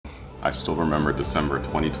I still remember December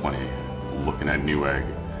 2020 looking at Newegg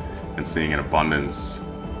and seeing an abundance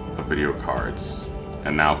of video cards.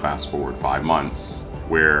 And now fast forward 5 months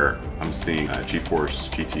where I'm seeing GeForce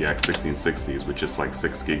GTX 1660s with just like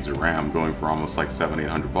 6 gigs of RAM going for almost like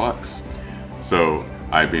 $700-800. So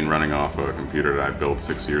I've been running off a computer that I built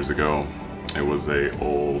 6 years ago. It was a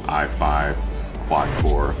old i5 quad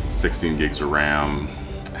core, 16 gigs of RAM.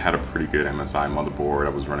 I had a pretty good MSI motherboard. I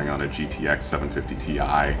was running on a GTX 750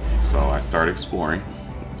 Ti. So I started exploring.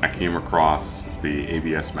 I came across the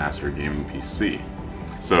ABS Master Gaming PC.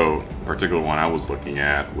 So the particular one I was looking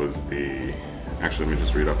at was the, actually let me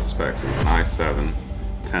just read up the specs. It was an i7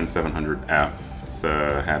 10700F.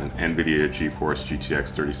 It had an NVIDIA GeForce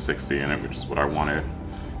GTX 3060 in it, which is what I wanted.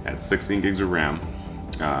 It had 16 gigs of RAM,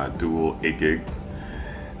 dual 8 gig.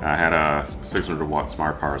 I had a 600 watt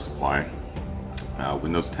smart power supply,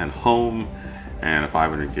 Windows 10 Home, and a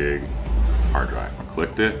 500 gig hard drive. I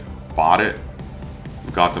clicked it, bought it,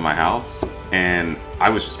 got to my house, and I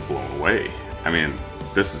was just blown away. I mean,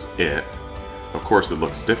 this is it. Of course it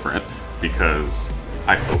looks different because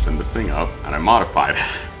I opened the thing up and I modified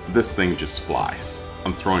it. This thing just flies.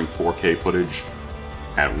 I'm throwing 4K footage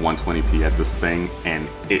at 120p at this thing and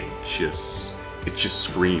it just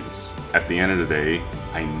screams. At the end of the day,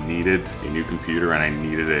 I needed a new computer and I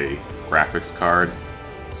needed a graphics card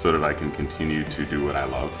so that I can continue to do what I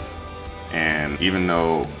love. And even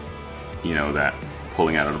though, you know, that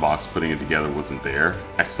pulling out of the box, putting it together wasn't there,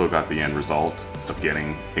 I still got the end result of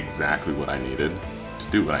getting exactly what I needed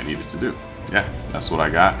to do what I needed to do. Yeah, that's what I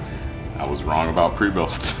got. I was wrong about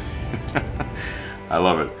pre-built. I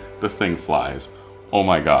love it. The thing flies. Oh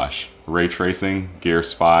my gosh. Ray tracing,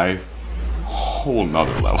 Gears 5, whole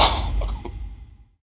nother level.